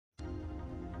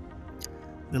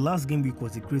The last game week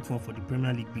was a great one for the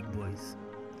Premier League big boys.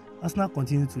 Arsenal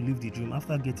continued to live the dream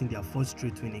after getting their fourth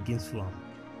straight win against Fulham.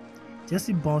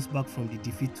 Chelsea bounced back from the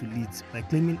defeat to Leeds by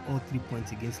claiming all 3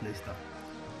 points against Leicester.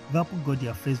 Liverpool got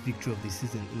their first victory of the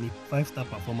season in a 5-star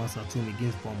performance at home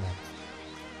against Bournemouth.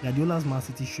 Guardiola's Man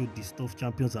City showed the stuff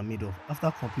champions are made of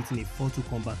after completing a 4-2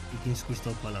 comeback against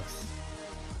Crystal Palace.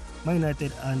 Man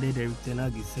United handed Erik ten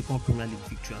Hag his second Premier League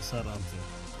victory at Southampton,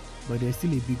 but there is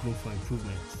still a big room for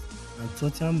improvement, and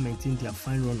Tottenham maintained their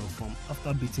fine run of form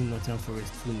after beating Nottingham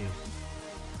Forest 2-0.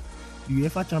 The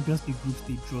UEFA Champions League group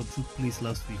stage draw took place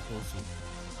last week also,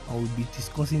 and we'll be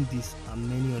discussing this and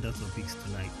many other topics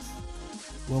tonight.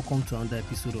 Welcome to another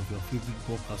episode of your favorite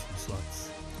podcast with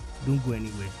Swats. Don't go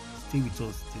anywhere, stay with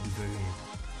us till the very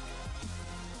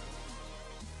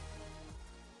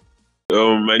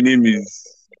end. My name is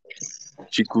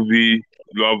Chikubi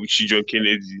Luabuchi John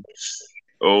Kennedy.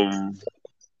 I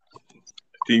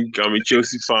think I'm a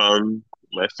Chelsea fan.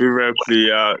 My favorite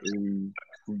player in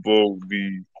football would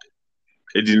be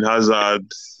Eden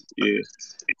Hazard. Yeah,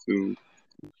 so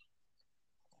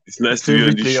it's nice to be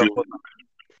on the show.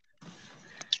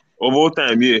 Of all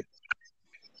time, yeah.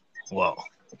 Wow.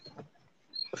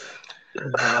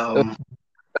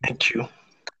 Thank you.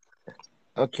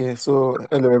 Okay, so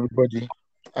hello everybody.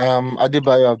 I am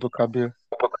Adebayo Abdulkabir,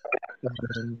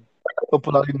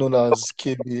 popularly known as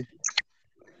KB.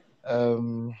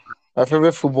 My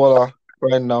favorite footballer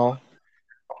right now,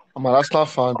 I'm an Arsenal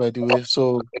fan by the way,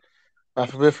 so my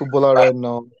favorite footballer right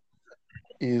now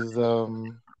is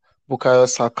Bukayo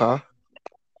Saka.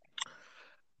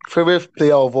 Favorite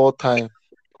player of all time,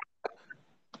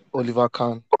 Oliver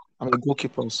Kahn. I'm a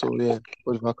goalkeeper, so yeah,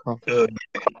 Oliver Kahn.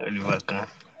 Oliver Kahn.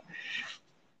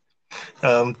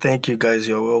 Thank you guys,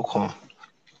 you're welcome.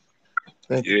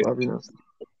 Thank you for having us.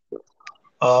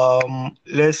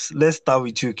 Let's start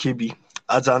with you, KB.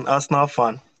 As an Arsenal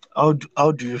fan, how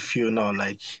do you feel now?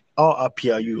 Like, how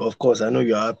happy are you? Of course, I know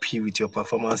you're happy with your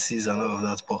performances and all of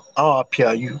that, but how happy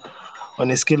are you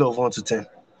on a scale of 1 to 10?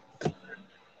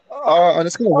 On a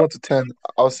scale of 1 to 10,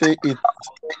 I'll say 8.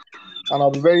 And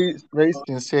I'll be very, very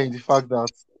sincere in the fact that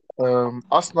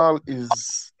Arsenal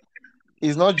is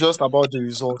not just about the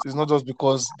results. It's not just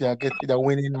because they're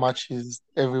winning matches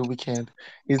every weekend.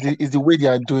 It's the way they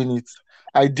are doing it.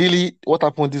 Ideally, what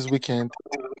happened this weekend,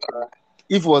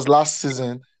 if it was last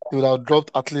season, they would have dropped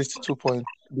at least 2 points,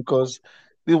 because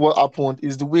this what happened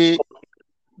is the way is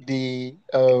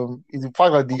the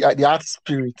fact that they had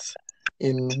spirit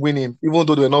in winning, even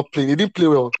though they were not playing. They didn't play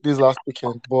well this last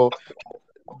weekend, but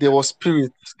there was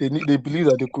spirit. They believe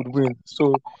that they could win.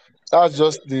 So that's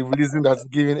just the reason that's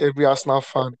giving every Arsenal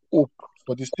fan hope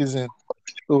for this season.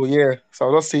 So yeah, so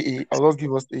I'll just say 8. I'll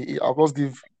give us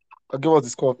the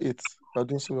score of 8. We're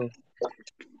doing so well.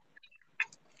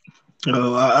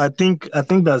 I think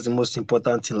that's the most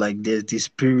important thing. Like, there's the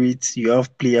spirit. You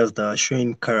have players that are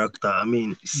showing character. I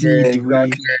mean, see the way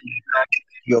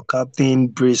your captain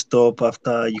braced up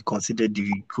after you considered the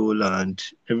goal and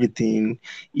everything.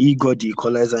 He got the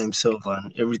equalizer himself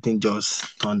and everything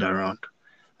just turned around.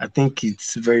 I think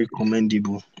it's very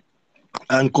commendable.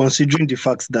 And considering the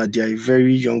fact that they are a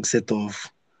very young set of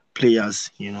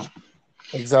players,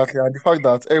 Exactly, and the fact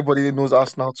that everybody knows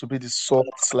Arsenal to be the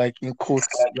soft, like in quotes,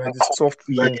 like the soft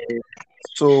team.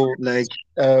 So, like,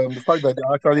 the fact that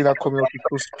they're actually not coming up with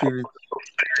those spirit.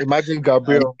 Imagine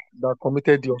Gabriel that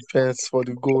committed the offense for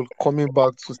the goal, coming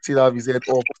back to still have his head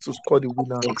up to score the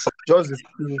winner. Just the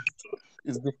spirit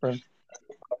is different.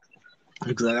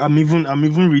 Exactly. I'm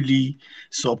even really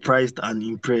surprised and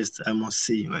impressed, I must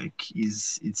say. Like,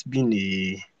 it's been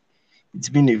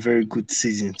a very good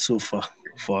season so far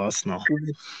for us now.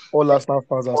 All Arsenal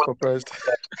fans are surprised.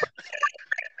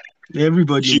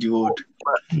 Everybody in the world.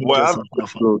 Well, I have a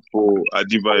question for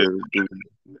Adebayo.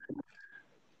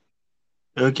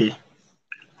 Okay.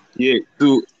 Yeah,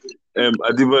 so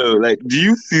Adebayo, like, do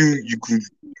you feel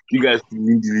you guys could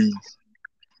win the league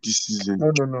this season?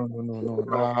 No.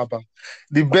 Nah,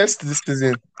 the best this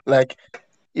season, like,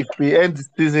 if we end the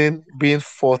season being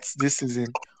fourth this season,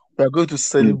 we are going to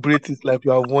celebrate it like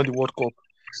we have won the World Cup.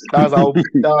 That's how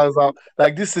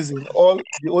like this season, the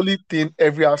only thing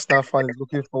every Arsenal fan is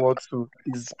looking forward to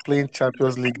is playing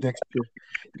Champions League next year.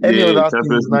 Any other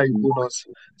thing is not a bonus.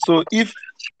 So if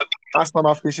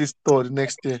Arsenal finishes third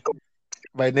next year,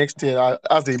 by next year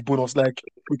as a bonus, like,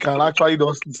 we can actually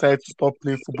just decide to stop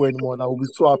playing football anymore. And I will be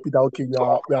so happy that okay, we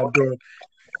are done.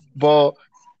 But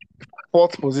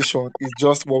fourth position is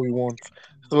just what we want.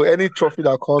 So any trophy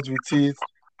that comes with it,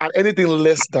 and anything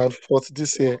less than fourth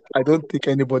this year, I don't think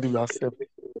anybody will accept.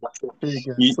 There you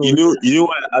go. You So know,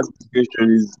 why I ask this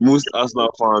question is most Arsenal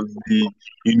fans,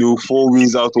 the 4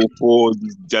 wins out of 4,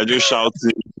 they're just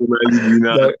shouting Premier League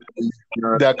that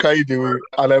winners. they are carried away,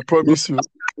 and I promise you,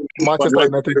 Manchester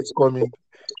United is coming.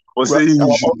 For Well, saying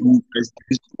you should do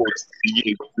prestige sports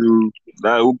again. So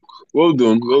now, well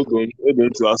done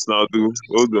to Arsenal, though.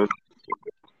 Well done.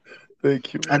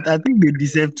 thank you. I think they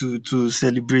deserve to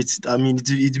celebrate. I mean,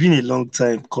 it's been a long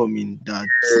time coming that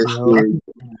Yeah, some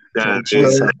yeah, yeah.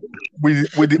 points are. We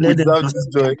Let them deserve just this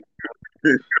joy.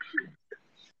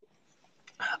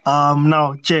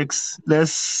 now checks.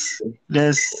 Let's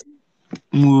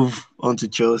move on to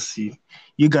Chelsea.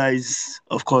 You guys,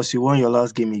 of course, you won your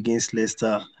last game against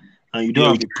Leicester, and you don't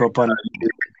Yeah, have a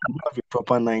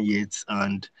proper nine yet,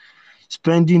 and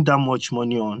spending that much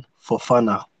money on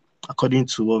Fofana, according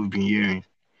to what we've been hearing.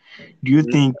 Do you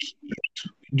think?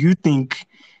 Do you think?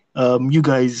 You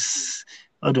guys,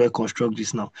 how do I construct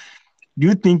this now? Do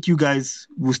you think you guys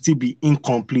will still be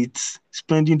incomplete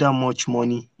spending that much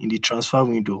money in the transfer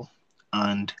window,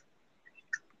 and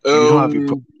you don't have a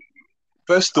um,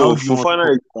 first how off, do you want to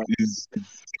go about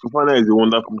Fofana is a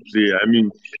wonderful player. I mean,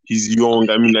 he's young.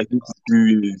 I mean, I think he's still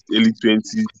in his early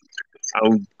 20s.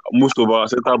 And most of our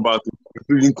centre backs,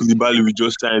 including Koulibaly, we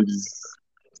just signed,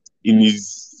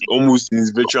 is almost in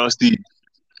his veteran stage.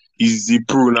 He's a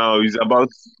pro now. He's about,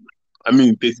 I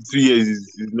mean, 32 years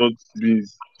is not being.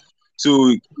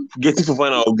 So getting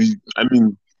Fofana will be, I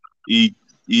mean, a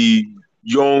a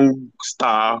young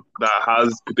star that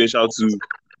has potential to,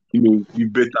 be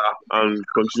better and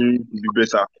continue to be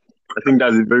better. I think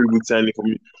that's a very good signing for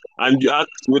me. And you asked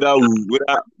whether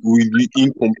we be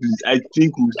incomplete. I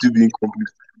think we'll still be incomplete.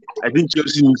 I think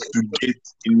Chelsea needs to get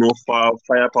enough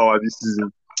firepower this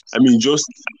season. I mean, just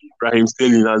Raheem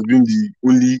Sterling has been the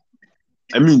only.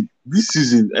 I mean, this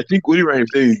season, I think only Raheem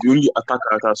Sterling is the only attacker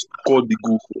that has scored the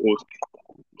goal for us.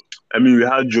 I mean, we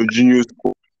had Jorginho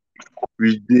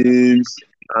with James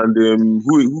and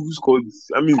who scored.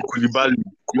 I mean, Koulibaly.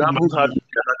 You haven't had it? many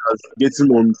attackers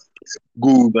getting on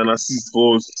goals and assists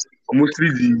for us. Mostly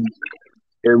the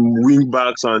wing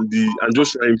backs and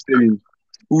just Raheem Sterling,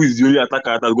 who is the only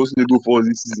attacker that has gotten the goal for us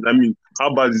this season. I mean,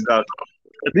 how bad is that?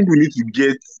 I think we need to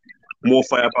get more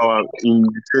firepower in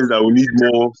the sense that we need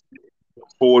more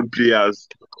forward players.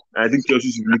 And I think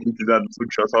Chelsea should be looking to that before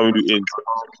transfer window ends.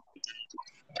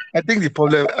 I think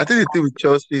the thing with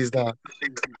Chelsea is that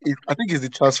I think it's the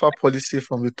transfer policy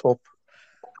from the top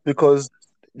because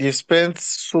they spent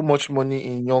so much money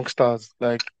in youngsters,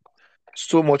 like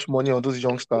so much money on those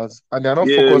youngsters, and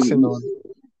Yeah,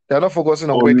 they're not focusing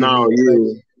on where on they now, need.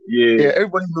 Like, yeah, yeah,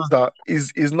 everybody knows that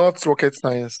is not rocket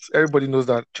science. Everybody knows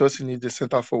that Chelsea needs a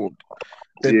center forward.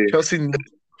 Then yeah,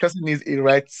 Chelsea needs a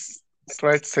right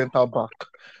center back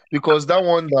because that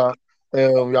one that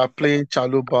we are playing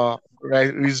Chaluba,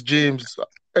 right, Rhys James.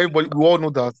 Everybody, we all know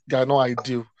that they are not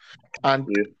ideal, and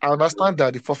yeah, I understand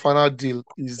that the Fofana deal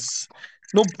is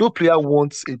no player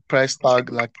wants a price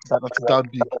tag like that is that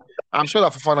big. I'm sure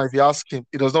that Fofana, if you ask him,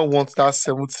 he does not want that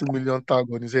 70 million tag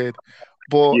on his head,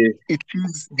 but yeah, it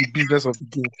is the business of the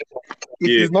game.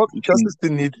 It yeah. is not It Chelsea is.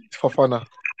 still need Fofana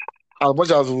as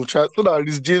much as we'll try so that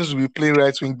Rhys James will play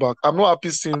right wing back. I'm not happy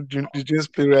seeing Rhys James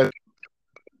play right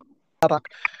back.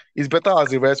 It's better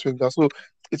as a right wing back. So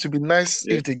it would be nice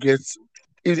Yeah, if they get.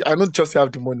 If, I know Chelsea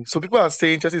have the money, so people are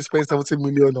saying Chelsea is spending 70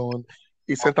 million on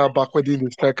a centre back when they need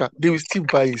a striker. They will still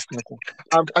buy a striker.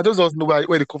 I just don't know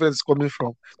where the confidence is coming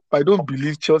from. But I don't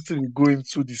believe Chelsea will go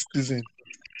into this season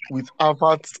with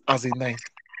Havertz as a nine.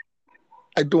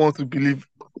 I don't want to believe.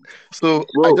 So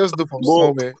I but just know from but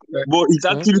somewhere. That, but it's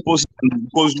hmm? actually possible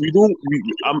because we don't.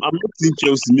 I'm not seeing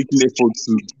Chelsea making effort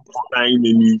to sign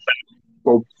any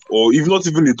top, or if not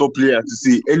even a top player, to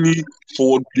say any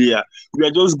forward player. We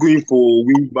are just going for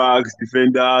wing backs,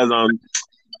 defenders, and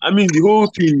I mean the whole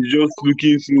thing is just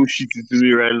looking so shitty to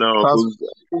me right now. Trans-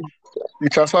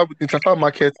 Because the transfer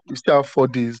market we still have 4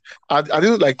 days. I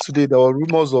didn't like today there were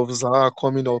rumors of Zaha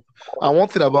coming up. And one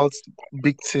thing about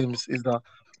big teams is that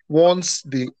once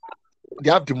they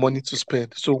have the money to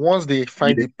spend, so once they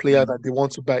find yeah, a player that they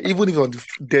want to buy, even if on the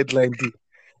deadline day,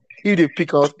 if they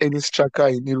pick out any striker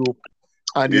in Europe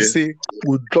and they yeah, say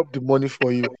we'll drop the money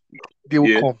for you, they will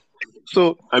yeah. come.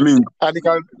 So I mean, and they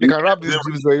they can wrap these them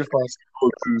deals very fast.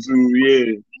 too. So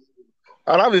yeah,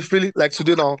 And I have a feeling like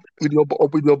today now with the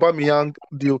Aubameyang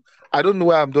deal. I don't know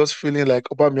why I'm just feeling like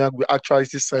Aubameyang will actually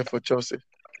still sign for Chelsea.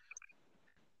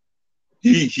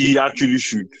 he actually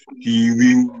should.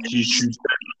 He should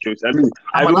sign for Chelsea. I mean,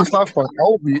 I'm I an don't Arsenal fan. I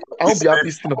won't this be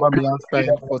happy seeing Aubameyang sign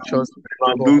for Chelsea.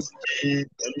 But Lewandowski.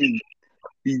 I mean,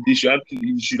 he should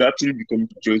actually be coming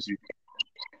to Chelsea.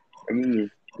 I don't know.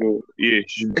 So yeah,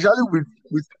 she, especially with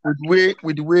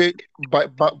the way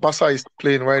Barca is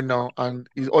playing right now, and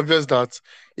it's obvious that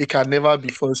he can never be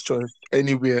first choice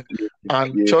anywhere.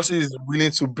 And yeah, Chelsea is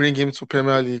willing to bring him to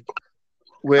Premier League, and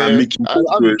where making I have a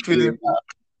progress. feeling,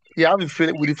 yeah, I have a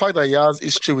feeling with the fact that he has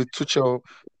history with Tuchel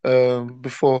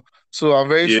before, so I'm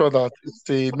very Yeah, sure that it's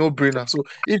a no-brainer. So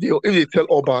if they tell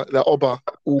Oba that Oba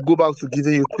will go back to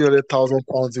giving you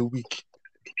 £300,000 a week,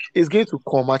 it's going to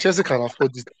come. And Chelsea can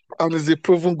afford it, and he's a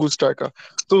proven good striker.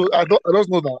 So I don't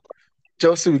know that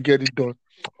Chelsea will get it done.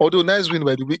 Although nice win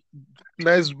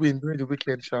during the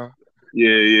weekend, Sha.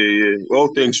 yeah. Well,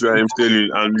 thanks, Raheem Sterling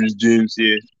and Rhys James.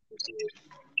 Yeah,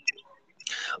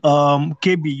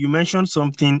 KB, you mentioned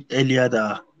something earlier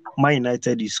that Man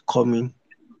United is coming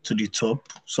to the top,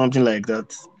 something like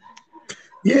that.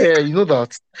 Yeah, you know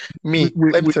that. With, Me,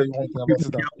 with, let me with, tell you one thing with,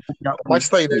 about it. That with,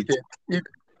 Manchester with, United,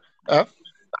 huh?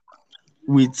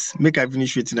 make I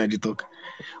finish waiting at the talk.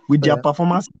 With their Yeah.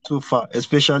 performance so far,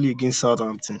 especially against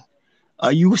Southampton,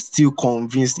 are you still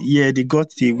convinced? Yeah, they got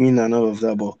the win and all of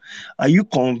that, but are you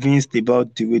convinced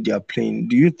about the way they are playing?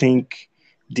 Do you think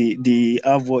they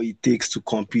have what it takes to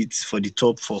compete for the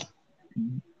top four?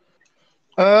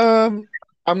 Um,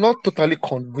 I'm not totally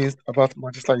convinced about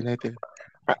Manchester United.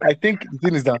 I think the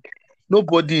thing is that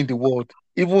nobody in the world,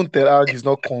 even Ten Hag, is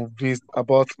not convinced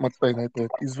about Manchester United.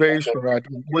 It's very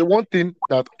sporadic. But one thing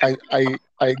that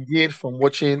I gained from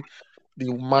watching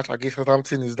the match against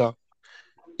Southampton is that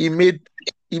he made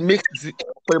he makes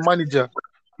for a manager,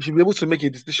 you should be able to make a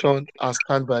decision and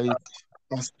stand by it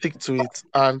and stick to it.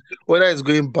 And whether it's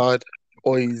going bad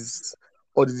or is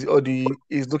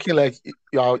is looking like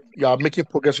you are making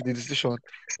progress with the decision,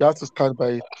 you have to stand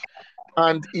by it.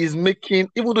 And he's making,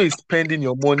 even though he's spending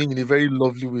your money in a very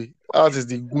lovely way. That's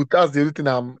the only thing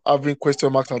I'm having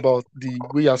question marks about. The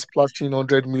way you're splashing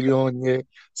 100 million, yeah,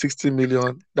 60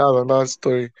 million. That's another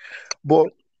story. But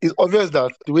it's obvious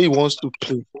that the way he wants to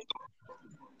play,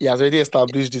 he has already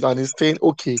established it, and he's saying,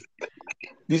 okay,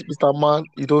 this Mr. Man,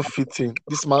 you don't fit in.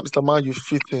 This man, Mr. Man, you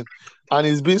fit in. And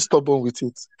he's being stubborn with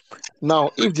it.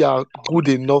 Now, if they are good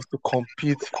enough to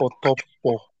compete for top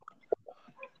four,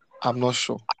 I'm not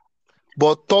sure.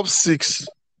 But top six,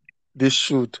 they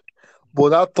should. But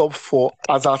that top four,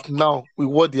 as at now, with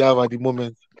what they have at the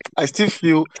moment, I still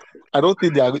feel I don't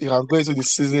think they are going into the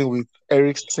season with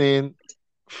Ericsson,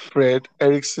 Fred,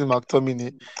 Ericsson,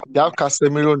 McTominay. They have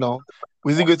Casemiro now.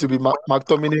 Is it going to be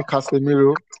McTominay,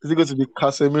 Casemiro? Is it going to be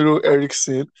Casemiro,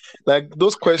 Ericsson? Like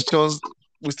those questions,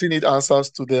 we still need answers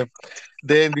to them.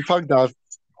 Then the fact that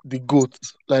the GOAT,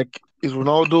 like, is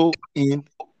Ronaldo in,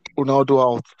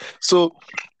 Ronaldo out. So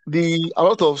a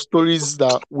lot of stories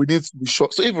that we need to be sure.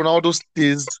 So if Ronaldo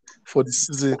stays for the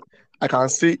season, I can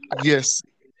say yes,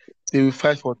 they will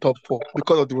fight for top four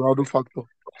because of the Ronaldo factor.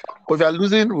 But if you are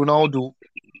losing Ronaldo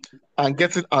and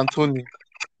getting Anthony,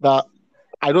 that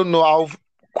I don't know how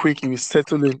quick he will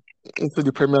settle into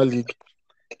the Premier League,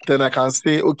 then I can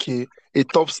say okay, a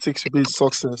top six will be a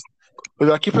success. But if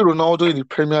you are keeping Ronaldo in the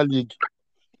Premier League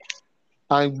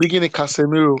and bringing in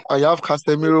Casemiro, and you have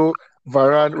Casemiro,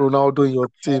 Varane, Ronaldo in your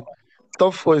team,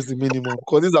 top four is the minimum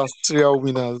because these are serial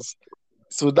winners.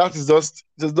 So that is just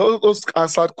those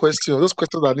answered questions, those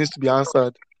questions that needs to be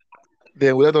answered.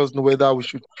 Then we let us know whether we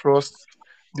should trust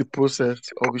the process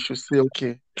or we should say,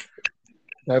 okay,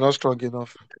 they're not strong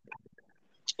enough.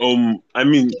 I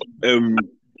mean,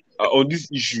 on this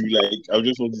issue, like, I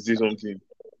just want to say something.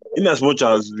 In as much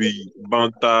as we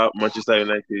banter Manchester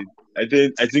United, I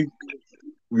think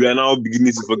we are now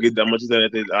beginning to forget that Manchester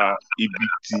United are a big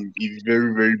team, a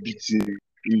very, very big team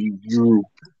in Europe.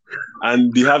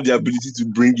 And they have the ability to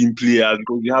bring in players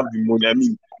because they have the money. I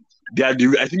mean, I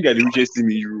think they're the richest team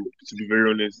in Europe, to be very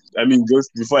honest. I mean,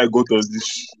 just before I got on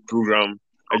this program,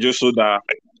 I just saw that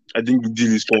I think the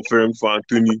deal is confirmed for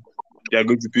Anthony. They are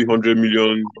going to pay 100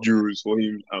 million euros for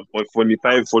him for the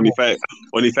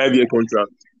on a 5 year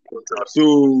contract.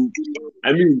 So,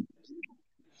 I mean,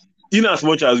 in as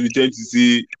much as we tend to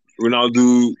see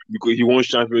Ronaldo because he wants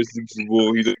Champions League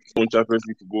football, he doesn't want Champions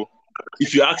League football.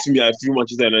 If you ask me, I feel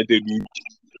Manchester United will,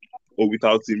 or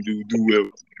without him, they will do well.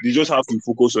 They just have to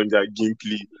focus on their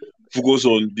gameplay, focus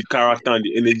on the character and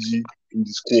the energy in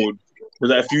the squad.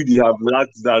 Because I feel they have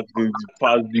lacked that in the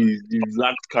past days. They've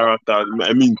lacked character.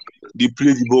 I mean, they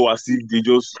play the ball as if they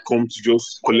just come to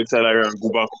just collect salary and go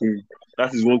back home.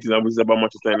 That is one thing I would say about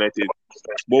Manchester United.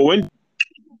 But when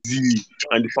zeal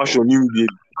and the passion they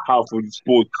have for the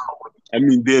sport, I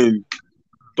mean, then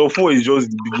top four is just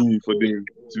the beginning for them,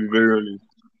 to be very honest.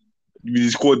 With the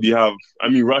squad they have. I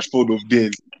mean, Rashford of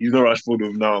then, he's not Rashford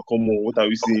of now. Come on, what are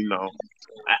we saying now?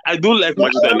 I don't like No,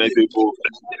 Manchester United,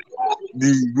 but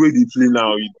the way they play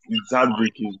now, it's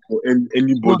heartbreaking for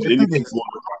No, the anybody, any thing is, football.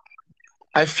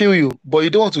 I feel you, but you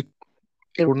don't want to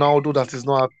a Ronaldo that is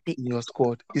not happy in your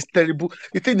squad. It's terrible.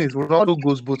 The thing is, Ronaldo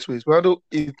goes both ways. Ronaldo,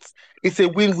 it's a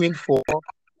win-win for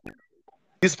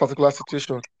this particular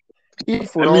situation.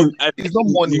 If I Ronaldo, mean, I it's think not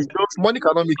money. he just Money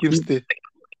cannot make him he, stay.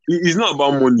 it's not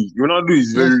about money. Ronaldo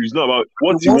is Yes, very. It's not about he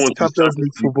what he wants wants is Champions Champions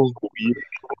League League football. football. Yeah,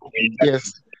 exactly.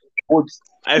 Yes. But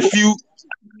I So feel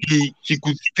he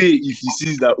could stay if he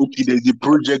sees that okay, there's a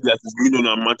project that is going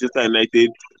on at Manchester United,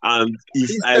 and if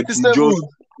he's I could 37. just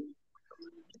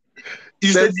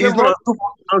he's There's 37. not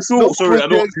I'm so no sorry. I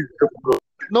don't.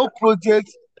 project,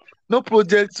 no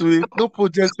project, no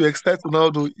project to excite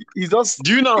Ronaldo. He just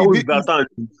Do you know he, who did- he, Zlatan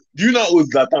is? Do you know who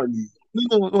Zlatan is?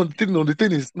 no. The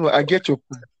thing is, no. I get your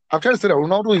point. I'm trying to say that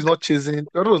Ronaldo is not chasing.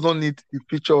 Ronaldo does not need the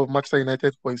picture of Manchester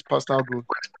United for his personal growth.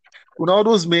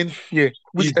 Ronaldo's main fear,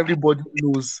 which If everybody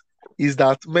knows, is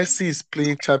that Messi is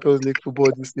playing Champions League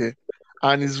football this year,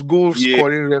 and his goal yeah,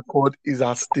 scoring record is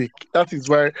at stake. That is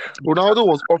why Ronaldo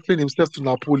was offering himself to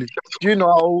Napoli. Do you know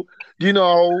how? Do you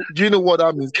know what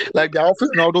that means? Like they're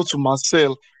offering Ronaldo to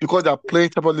Marcel because they're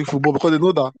playing Champions League football because they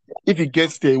know that if he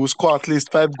gets there, he will score at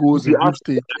least 5 goals if in you group ask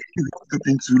stage. him, he's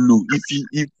stooping too low.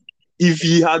 If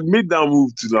he had made that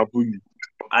move to Napoli,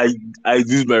 I I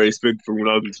lose my respect for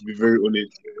Ronaldo to be very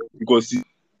honest because he's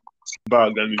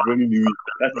back and he's running away.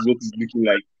 That is what he's looking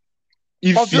like.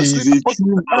 If he Obviously, is a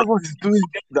true man, that's what he's doing.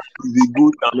 that is a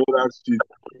goat and all that shit.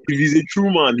 If he's a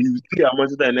true man, he will stay at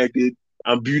Manchester United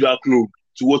and build that club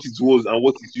to what it was and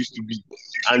what it used to be,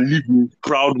 and live a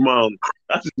proud man.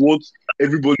 That is what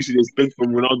everybody should expect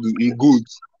from Ronaldo, a goat.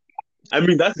 I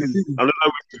mean, that The is thing is, another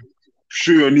way to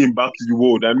show your name back to the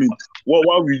world. I mean, why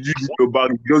would you give your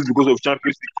back just because of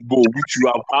Champions League football, which you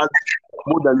have had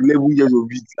more than 11 years of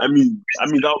it? I mean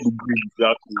that would be great if you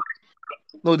have to.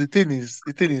 no,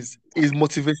 is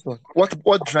motivation.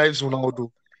 What drives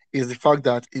Ronaldo is the fact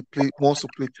that he wants to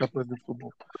play Champions League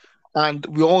football. And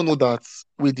we all know that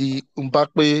with the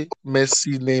Mbappe,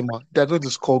 Messi, Neymar, they're going to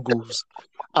score goals.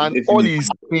 And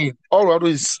Definitely. all Ronaldo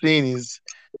is saying is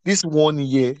this 1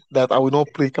 year that I will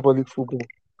not play Champions League football,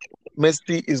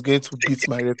 Messi is going to beat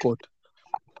my record.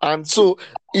 And so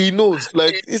he knows,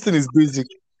 like, this thing is basic.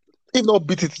 If not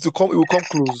beat it, it will come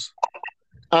close.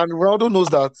 And Ronaldo knows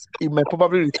that he might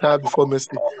probably retire before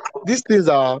Messi. These things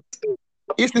are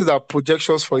these things are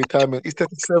projections for retirement. He's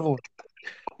 37.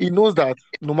 He knows that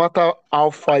no matter how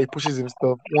far he pushes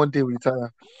himself, one day he will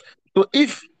retire. So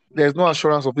if there's no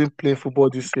assurance of him playing football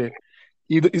this year,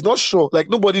 he's not sure. Like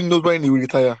nobody knows when he will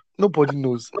retire. Nobody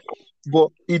knows. But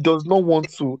he does not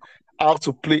want to have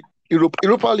to play.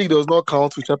 Europa League does not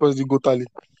count with Champions League tally.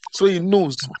 So he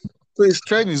knows. So he's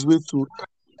trying his way to.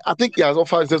 I think he has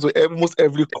offered himself to almost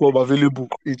every club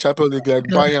available in Champions League, like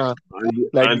Bayern,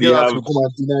 like And the they others have will come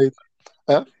and deny it.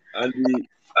 Huh? and they,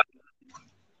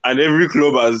 and every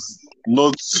club has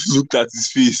not looked at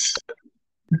his face.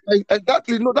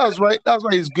 Exactly. No, that's why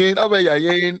he's going. That's why you're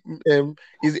hearing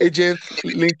his agent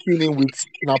linking in with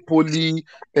Napoli,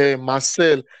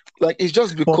 Marcel. Like it's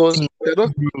just because Sporting, they're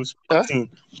not. bro, Huh? Sporting.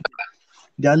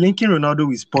 They are linking Ronaldo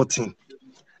with Sporting.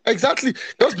 Exactly.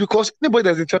 Just because anybody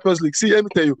that's in Champions League. See, let me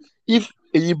tell you, if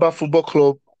a Yimba football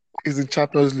club is in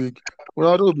Champions League,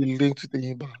 Ronaldo will be linked with the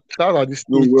Yimba. That's at this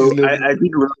No, this well, level. I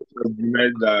think Ronaldo has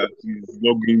denied that he's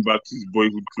not going back to his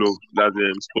boyhood club, that's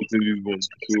Sporting Lisbon.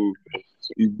 So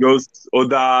it's just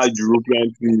other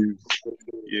European teams.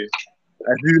 Yeah,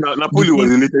 I think The Napoli was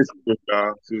thing, the latest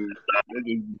superstar. So let's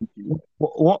just give it.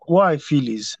 what I feel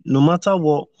is, no matter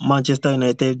what Manchester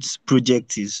United's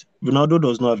project is, Ronaldo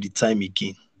does not have the time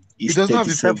again. He He's doesn't have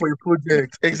the time 37. for a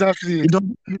project. Exactly. He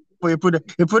don't for a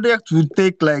project. A project will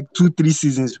take like 2, 3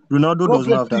 seasons. Ronaldo God does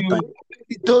not bless have that time. you.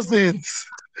 He doesn't.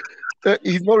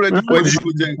 He's not ready for What Ronaldo do any you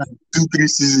does not mean project. have time. 2 3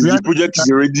 seasons? We The have project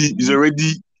is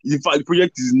already. In fact, the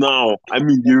project is now. I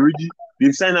mean,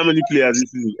 they've signed how many players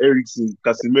this season? Ericsson,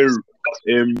 Casemiro,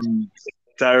 um,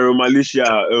 Tyro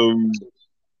Malaysia,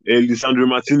 Lisandro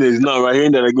Martinez. Now we're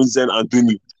hearing that they're going to sign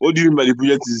Anthony. What do you mean by the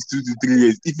project is 2 to 3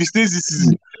 years? If he stays this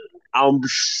season, I'm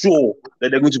sure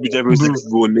that they're going to be Champions League bro,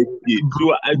 football next year.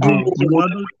 So I don't bro. know what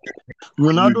to do.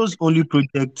 Ronaldo's only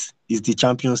project is the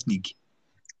Champions League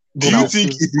Do God you now. bless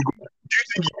think you. if he go, do you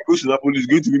think if he goes to Napoli, he's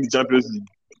going to win the Champions League?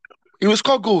 He will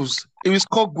score goals. He will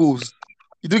score goals.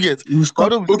 You do get. He will score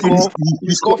Ronaldo will Okay, score. He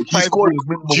will score he five scored. goals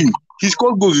minimum. Gee, he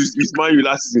scored goals with Man U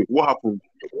last season. What happened?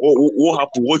 What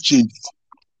happened? What changed?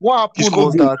 What He happened scored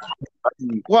was goals that. last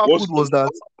season. What What's happened was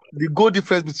that the goal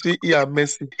difference between he and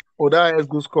Messi or that highest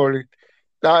goal scoring,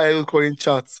 that highest scoring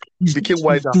chart He's got became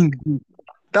wider. 15 goals.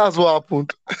 That's what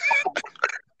happened.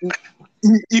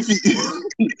 if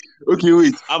he Okay,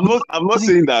 wait. I'm not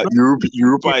saying that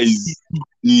Europa is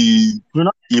a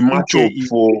Ronaldo a didn't play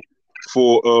matchup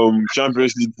for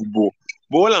Champions League football.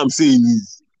 But what I'm saying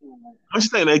is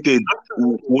Manchester United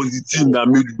was the team that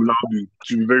made Ronaldo.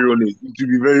 To be very honest, to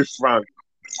be very frank,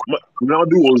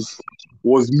 Ronaldo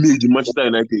was made in Manchester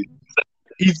United.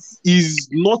 It is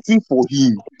nothing for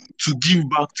him to give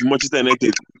back to Manchester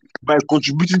United by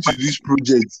contributing to this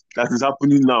project that is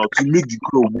happening now to make the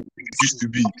club what it used to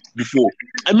be before.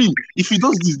 I mean, if he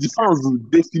does this, the fans will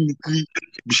definitely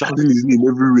be shouting his name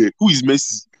everywhere. Who is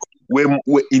Messi? Where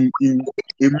in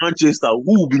Manchester,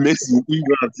 who will be Messi in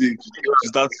England to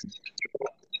start?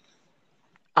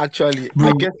 Actually,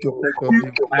 I bro. get your point of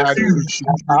view. I I feel agree we with should, you.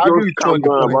 we should I agree just with you calm on the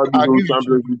down point. about this I whole agree with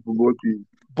you. Champions League football thing.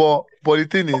 But the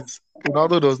thing is,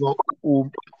 Ronaldo does not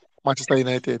owe Manchester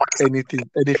United anything,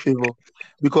 any favor,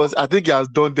 because I think he has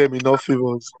done them enough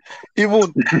favors.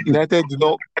 Even United do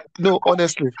not. No,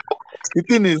 honestly, the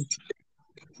thing is,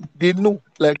 they know,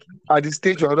 like, at the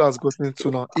stage Ronaldo has gotten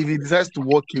to now, if he decides to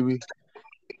walk away,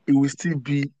 he will still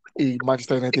be a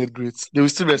Manchester United great. They will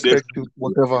still respect him, Definitely.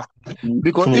 whatever.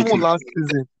 Because Definitely.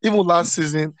 even last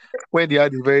season, when they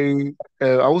had a very,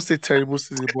 I won't say terrible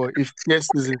season, but if yes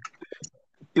season,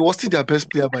 he was still their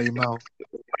best player by a mile.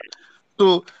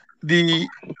 So the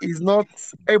is not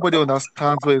everybody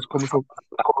understands where he's coming from.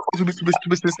 To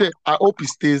be sincere, I hope he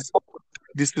stays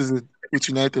this season with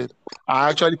United. I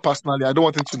actually personally I don't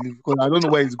want him to leave because I don't know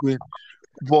where he's going.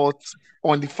 But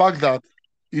on the fact that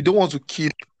you don't want to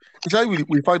keep, especially with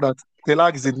the fact that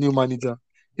Telag is a new manager,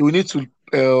 you will need to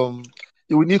um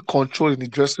you will need control in the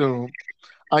dressing room,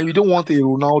 and you don't want a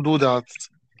Ronaldo that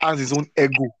has his own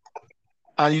ego,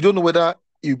 and you don't know whether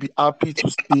he'll be happy to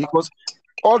stay because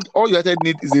all United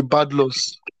need is a bad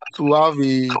loss to have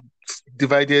a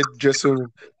divided dressing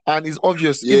room. And it's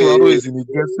obvious if Ronaldo Yeah, is in the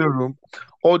dressing room,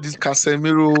 all these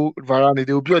Casemiro, Varane,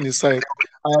 they will be on his side.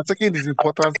 And you're taking these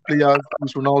important players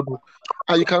with Ronaldo.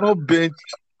 And you cannot bench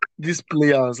these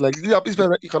players. Like these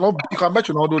players, you can bench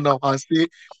Ronaldo now and say,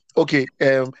 okay,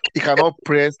 he cannot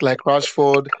press like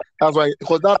Rashford. That's why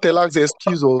because that tells the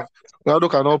excuse of Ronaldo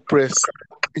cannot press.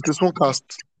 It is one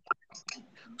cast.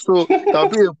 So there'll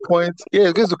be a point, yeah,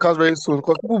 it's going to cast very soon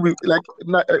because people will like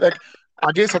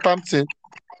against Southampton,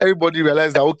 everybody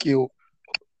realized that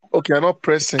okay, I'm not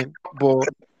pressing, but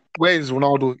where is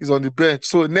Ronaldo? He's on the bench.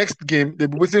 So next game they'll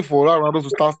be waiting for Ronaldo to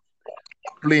start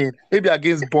playing. Maybe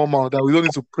against Bournemouth that we don't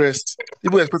need to press.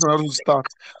 People expect Ronaldo to start.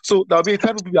 So there'll be a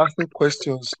time people be asking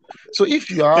questions. So if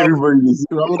you have everybody is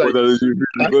Ronaldo for like that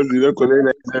that, because they don't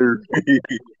collect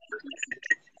 9-0.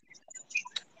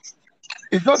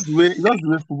 it's just the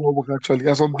way football works actually.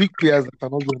 There are some big players that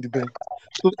cannot be on the bench.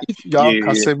 So if you have Yeah,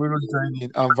 Casemiro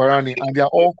joining and Varane and they are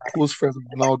all close friends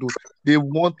with Ronaldo, they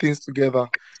want things together.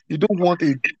 You don't want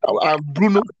a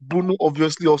Bruno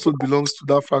obviously also belongs to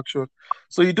that faction.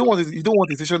 So you don't want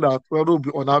a situation that Ronaldo will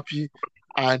be unhappy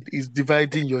and is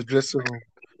dividing your dressing room.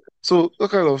 So that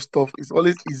kind of stuff is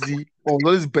always easy or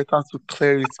always better to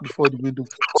clear it before the window.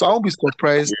 So I won't be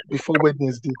surprised before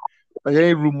Wednesday by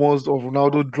any rumors of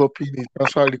Ronaldo dropping a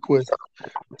transfer request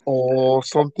or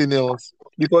something else.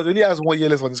 Because he only has 1 year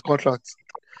left on his contract.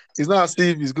 It's not as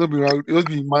if he's going to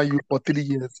be in Man U for 3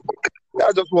 years. He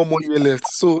has just 1 more year left.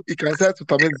 So he can decide to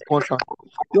terminate his contract.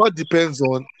 It all depends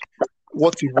on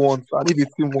what he wants and if the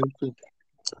team wants him.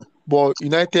 But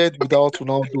United without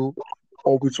Ronaldo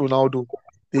or with Ronaldo,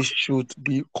 they should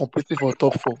be competing for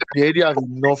top four. They already have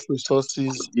enough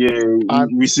resources yeah.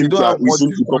 and We they seem don't to have we more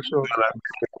seem to come distractions.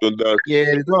 on that. Yeah,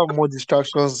 they don't have more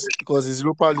distractions because it's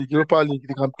Europa League. Europa League,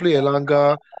 they can play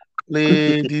Elanga,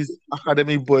 play these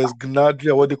academic boys, Gnadry,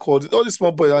 or what they call it, all these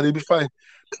small boys, and they'll be fine.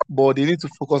 But they need to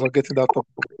focus on getting that top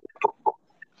four.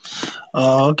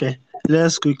 Okay.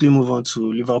 Let's quickly move on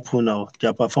to Liverpool now.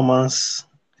 Their performance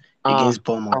Ah, against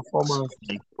Bournemouth. performance.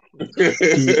 Like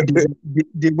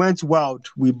they went wild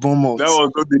with That Bournemouth.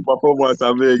 was not the performance,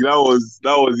 I beg. That was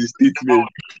a statement.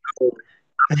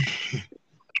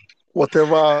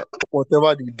 Whatever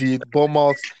they did,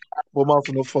 Bournemouth will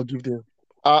not forgive them.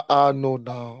 No,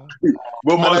 no.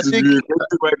 But And must be a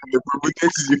country wide the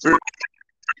promoted to the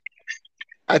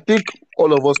I think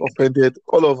all of us offended,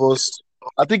 all of us.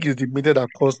 I think it's the media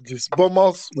that caused this.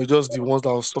 Bournemouth were just the ones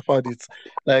that suffered it.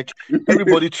 Like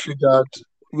everybody triggered.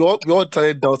 We all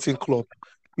started doubting Klopp.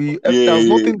 There was yeah,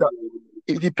 nothing that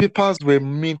the papers were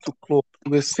mean to Klopp. They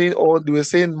were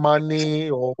saying money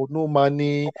or no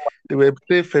money. They were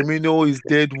saying Firmino is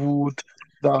dead wood.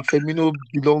 That Firmino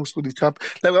belongs to the champ.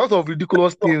 Like a lot of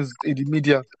ridiculous things in the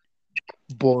media.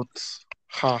 But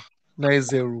ha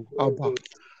 9-0. Abba.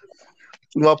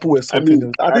 Liverpool were I something mean,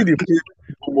 else. I think they played.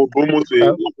 Bournemouth.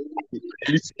 Uh,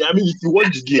 I mean, if you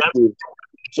watch the game,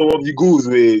 some of the goals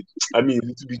were, I mean, a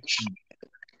little bit cheap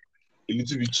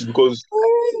because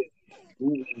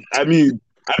I mean,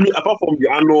 apart from the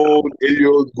Arnold,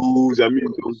 Elliott goals, I mean,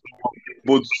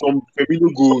 but some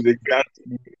Firmino goals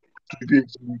exactly to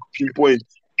pinpoint.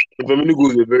 The Firmino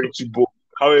goals were very cheap, but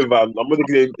however, I'm not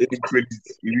taking any credit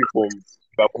away from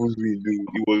Liverpool's win.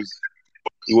 Though.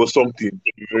 It was something.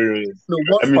 To be very honest. No,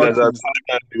 one I mean, fact as a is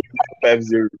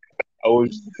 5-0, I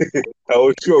was I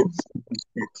was shocked.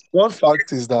 one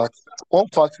fact is that one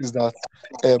fact is that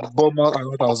Bournemouth are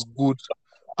not as good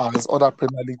as other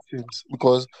Premier League teams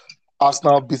because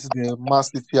Arsenal beat them, Man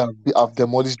City have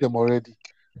demolished them already.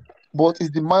 But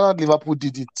it's the manner Liverpool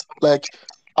did it. Like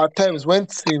at times when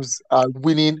teams are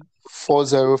winning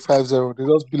 4-0, 5-0, they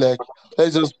just be like,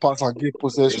 let's just pass and get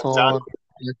possession Exactly.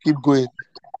 and keep going.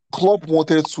 Klopp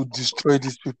wanted to destroy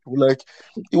these people. Like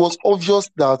it was obvious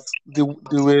that they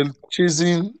were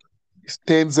chasing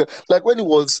 10-0. Like when it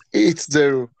was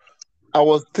 8-0,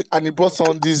 and he brought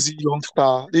on this young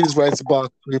star, this right back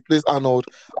to replace Arnold.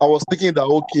 I was thinking that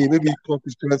okay, maybe Klopp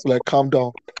is trying to like calm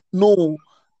down. No,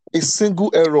 a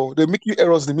single error. They're making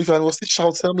errors in the midfield and was still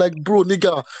shouting. I'm like, bro,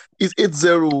 nigga, it's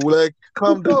 8-0. Like,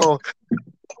 calm down.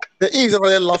 The E is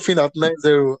already laughing at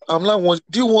 9-0. I'm like,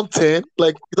 do you want 10?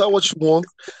 Like, is that what you want?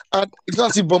 And it's not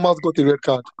as if Bournemouth got a red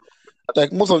card.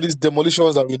 Like most of these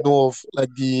demolitions that we know of,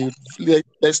 like the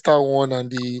Leicester one and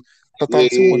the Yeah,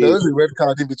 Southampton one, there yeah, was a red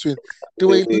card in between. They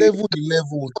were yeah, 11,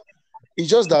 11. It's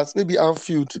just that maybe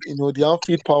Anfield, the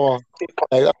Anfield power,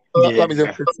 like that means Yeah.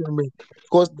 entertainment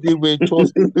because they were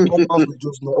just Bombers were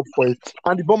just not up for it.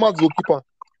 And the Bombers goalkeeper,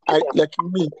 I like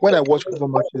me when I watch football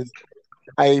matches,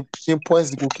 I pinpoint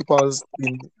the goalkeepers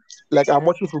in like I'm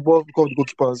watching football because of the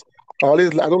goalkeepers.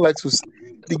 I don't like to.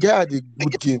 The guy had a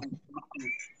good game.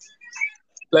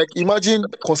 Like imagine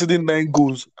conceding 9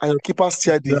 goals and your keeper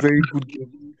still had a very good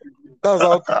game. That's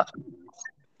how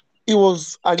it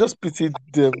was. I just pitied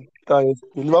them. That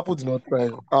Liverpool did not try.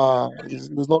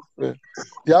 It was not fair.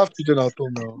 They have children at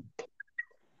home now.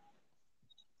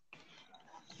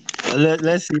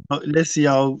 Let's see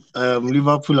how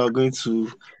Liverpool are going to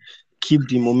keep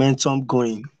the momentum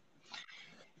going.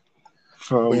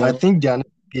 Oh From I yeah. think their next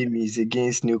game is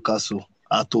against Newcastle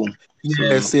at home. So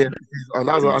Yes, yes. And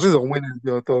that's I yeah, think it's on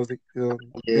Wednesday or Thursday. Yeah,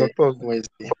 yeah, Thursday.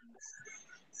 Wednesday.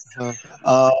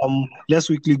 Uh, Let's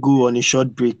quickly go on a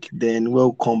short break. Then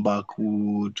we'll come back.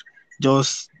 We'll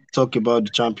just talk about the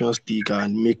Champions League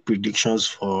and make predictions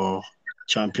for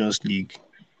Champions League.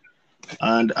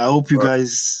 And I hope you right.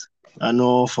 guys are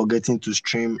not forgetting to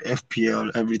stream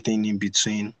FPL, everything in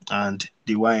between, and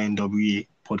the YNWA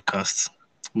podcast.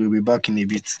 We'll be back in a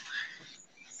bit.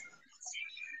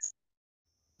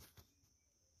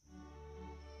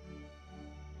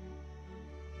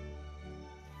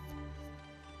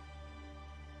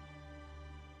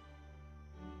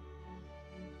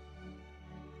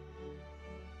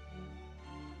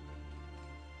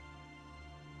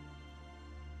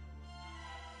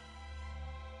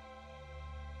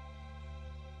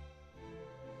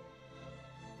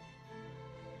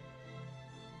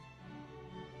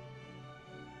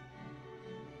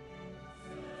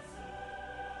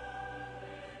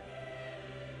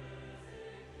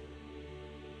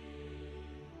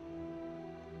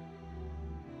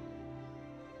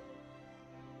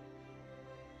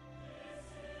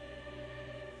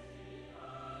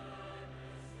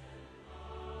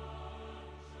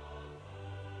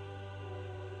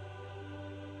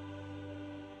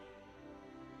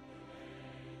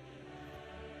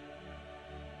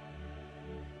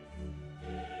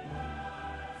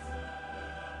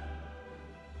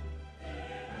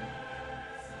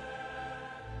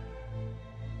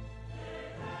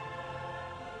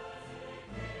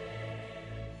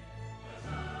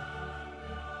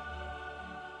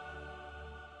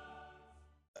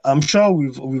 I'm sure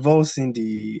we've all seen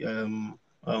the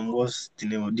what's the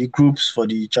name of the groups for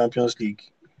the Champions League,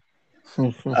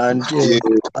 and Yeah,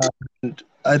 yeah.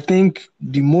 I think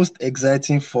the most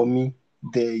exciting for me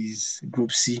there is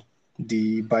Group C,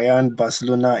 the Bayern,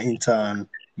 Barcelona, Inter, and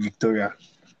Victoria.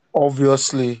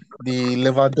 obviously the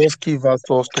Lewandowski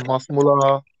versus Thomas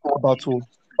Muller battle.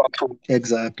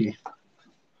 Exactly.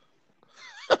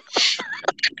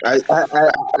 I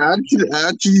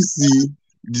actually see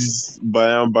this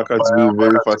Bayern Baka to be a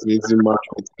very fascinating match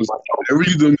because I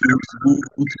really don't know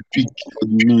who to pick for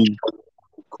the win.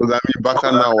 Because I mean,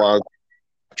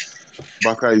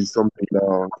 Baka is something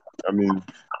now. I mean,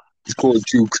 it's called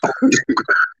joke.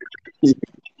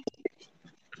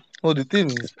 No, the thing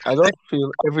is, I just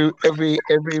feel every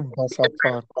Barca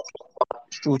fan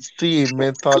should see a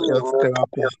mental health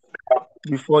therapist.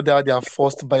 before they had their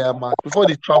first Bayern match, before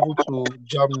they traveled to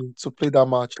Germany to play that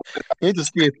match. You need to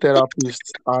see a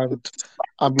therapist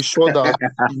and be sure that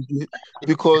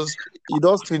because he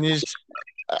just finished.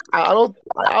 I don't.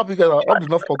 I hope I hope you've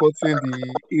not forgotten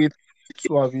the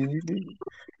 8-2.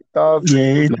 That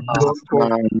Yeah, Nah, World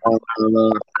Cup.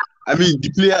 nah. I mean, the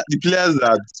players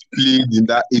that played in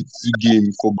that 8-2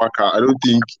 game for Barca, I don't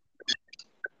think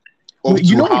up but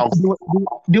you to know half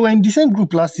they were in the same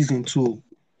group last season too.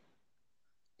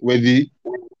 were they.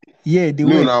 Yeah, they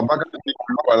No, were. now Barca did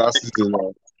Europa last season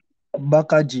now.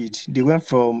 Barca did. They went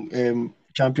from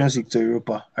Champions League to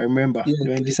Europa. I remember Yeah, they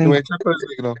were in the they same. were Champions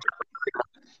League now.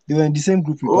 They were in the same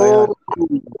group with Oh, Bayern.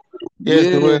 Yes,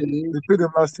 they yeah. were. They played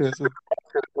them last year. So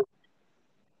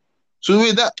So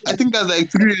wait, that I think that's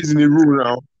like 3 years in a row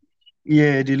now.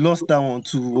 Yeah, they lost that one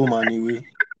to home and away.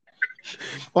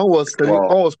 Wow.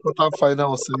 one was quarter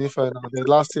final or semi final. The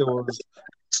last year was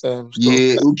stuff.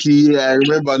 Yeah, okay, yeah, I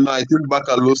remember now. I think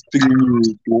Barca lost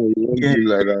 3-0 for one Yeah, game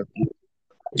like that.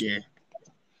 yeah.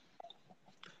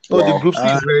 No, the Wow. group C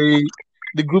is very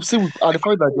the group C with and the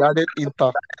fact that they added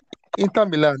Inter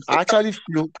Milan. I actually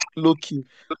feel low key.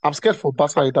 I'm scared for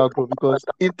Barca in that group because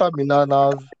Inter Milan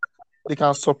they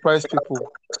can surprise people.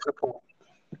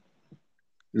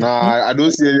 Mhm. I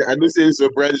don't see any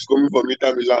surprise coming from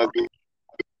Inter Milan.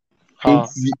 Don't Ha.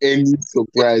 see any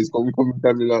surprise coming from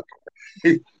Inter Milan.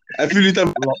 I feel Inter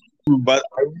Milan Lo- will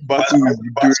battle with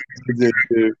Victoria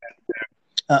Pilsen.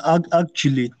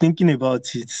 Actually, thinking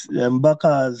about it,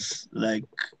 Barca has like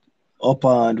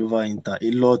upper hand over Inter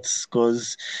a lot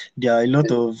because there are a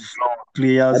lot of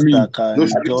I players mean, that can don't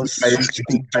forget just switch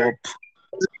things up.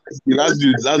 last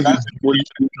year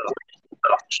demolished.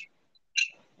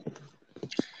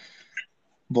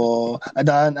 But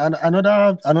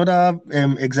another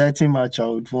exciting match I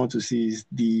would want to see is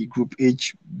the Group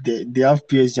H. They have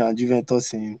PSG and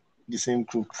Juventus in the same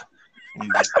group.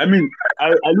 I mean, I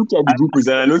look at the group and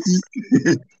I noticed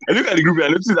I look at the group and I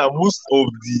noticed that most of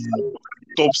the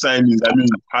top signings, I mean,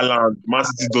 Haaland, Man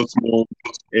City, Dortmund,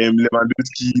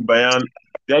 Lewandowski, Bayern,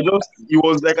 they are just it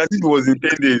was like as if it was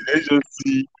intended. Let's just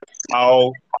see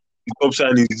how the top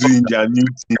signings do in their new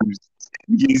teams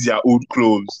against their old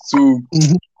clubs. So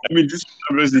Mhm. I mean, this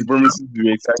Champions League promises to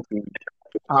be exciting.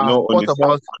 In all What honesty,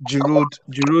 about Giroud?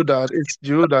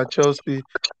 Giroud and Chelsea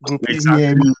Group E.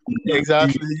 Yeah, exactly.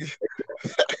 Exactly.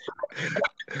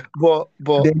 But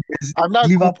then there's I'm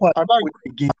not group. Liverpool I'm not.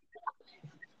 again.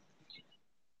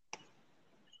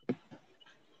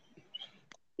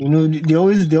 They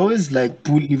always like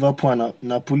put Liverpool and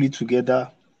Napoli together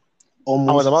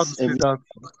I was about to almost say every.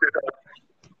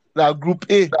 that Group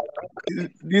A.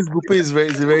 This Group A is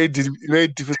a very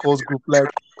difficult group. Like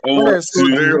when I To saw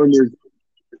be very the honest,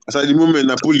 as at the moment,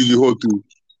 Napoli the hot too.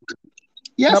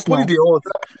 Yes, Napoli, now. they hot.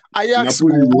 Ajax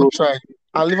Napoli go the one hot. try,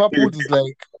 and Liverpool is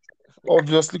like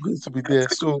obviously going to be there.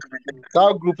 So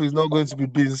that group is not going to be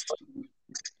based.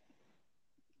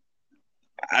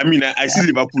 I mean, I see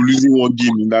Liverpool losing one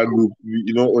game in that group.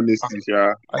 You know, honestly,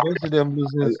 yeah. I don't see them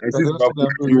losing. I I see don't see Liverpool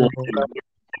them losing losing. one No. game.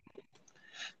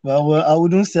 Well, I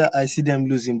wouldn't say I see them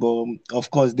losing, but of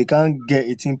course they can't get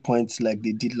 18 points like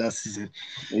they did last season.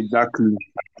 Exactly.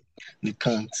 They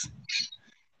can't.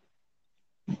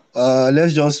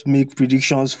 Let's just make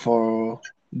predictions for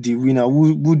the winner.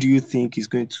 Who do you think is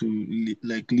going to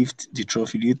like lift the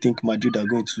trophy? Do you think Madrid are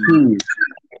going to Hmm.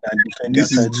 defend their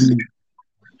This is title? deep.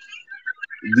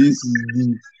 This is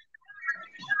deep.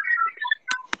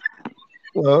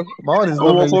 Well, my one is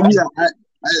not Oh, very for me, deep.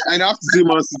 I'd have to say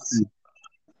Man City.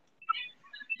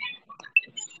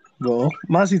 Well,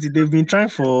 Man City they've been trying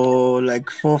for like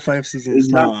 4 5 seasons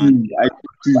now, and Exactly. I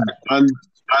see. And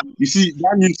you see,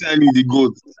 that new signing they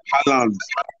got, Haaland,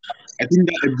 I think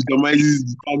that epitomizes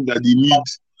the fact that they need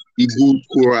a goal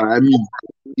scorer. I mean,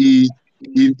 a,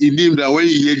 a name that when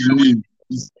you hear the name,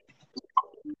 it's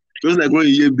just like when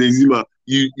you hear Benzema,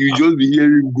 you just be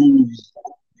hearing goals.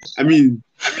 I mean,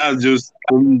 that's just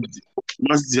for me.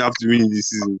 Man City have to win this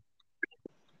season.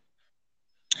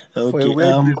 For a okay.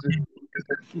 weird reason,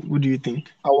 What do you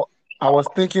think? I, wa- I was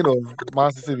thinking of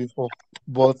Man City before,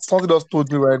 but something just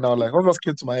told me right now. Like what just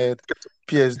came to my head,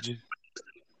 PSG.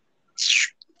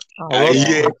 I I was just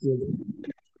hear, picking PSG.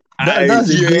 That I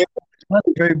hear. that's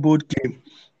a very bold claim.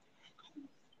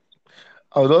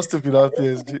 I was just thinking of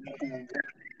PSG.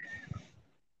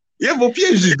 Yeah, but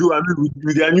PSG do. I mean,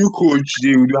 with their new coach,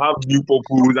 they will have new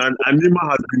purpose, and Neymar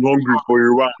has been hungry for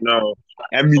a while now.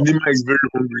 I mean, Neymar is very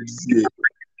hungry this year.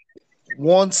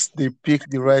 Once they pick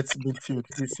the right midfield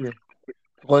this year,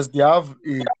 because they have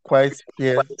a quite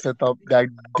clear setup.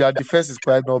 Their defense is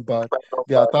quite not bad.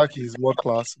 Their attack is world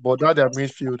class, but that their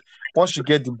midfield. Once you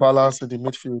get the balance in the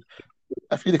midfield,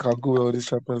 I feel they can go well this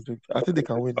Champions League. I think they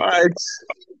can win All it.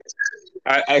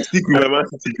 right. I stick with my Man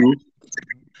City too.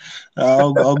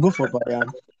 I'll go for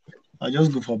Bayern. I'll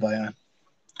just go for Bayern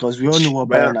because we all know what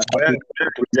Bayern, Bayern are Bayern,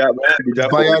 capable. Bayern,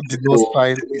 Bayern did not for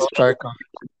sign a striker.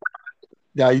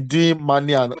 They are doing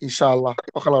money and inshallah.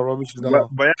 What kind of rubbish is that one?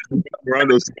 Bayern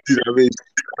round of 16. I mean,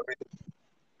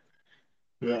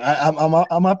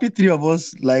 I'm happy three of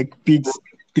us like picked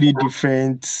three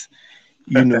different,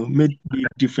 made three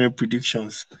different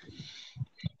predictions,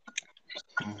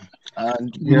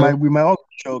 and Yeah, we might all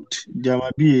be shocked. There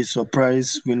might be a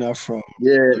surprise winner from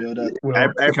yeah. the other. I, well,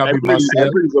 I, it can I be pray, I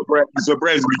Marseille. pray the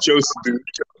surprise will be Chelsea too.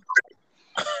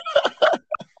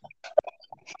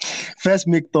 First,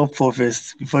 make top four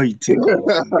first before you think of.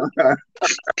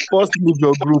 First, leave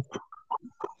your group.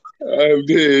 I'm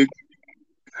dead.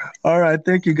 All right,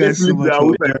 thank you Let's guys so leave the much for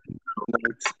outside. joining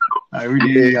tonight. I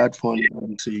really Yeah, had fun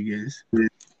talking to you guys.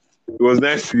 it was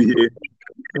nice to be here.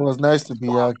 It was nice to be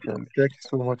here, actually. Thank you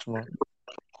so much, man.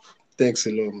 Thanks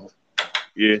a lot, man.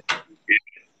 Yeah.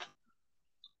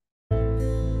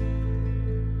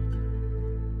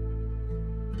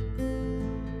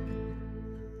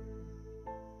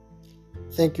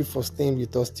 Thank you for staying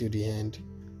with us till the end.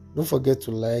 Don't forget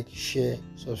to like, share,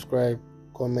 subscribe,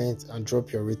 comment, and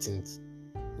drop your ratings.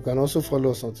 You can also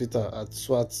follow us on Twitter at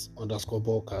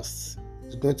swats_ballcasts.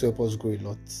 It's going to help us grow a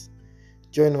lot.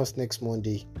 Join us next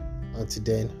Monday. Until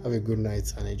then, have a good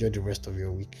night and enjoy the rest of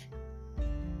your week.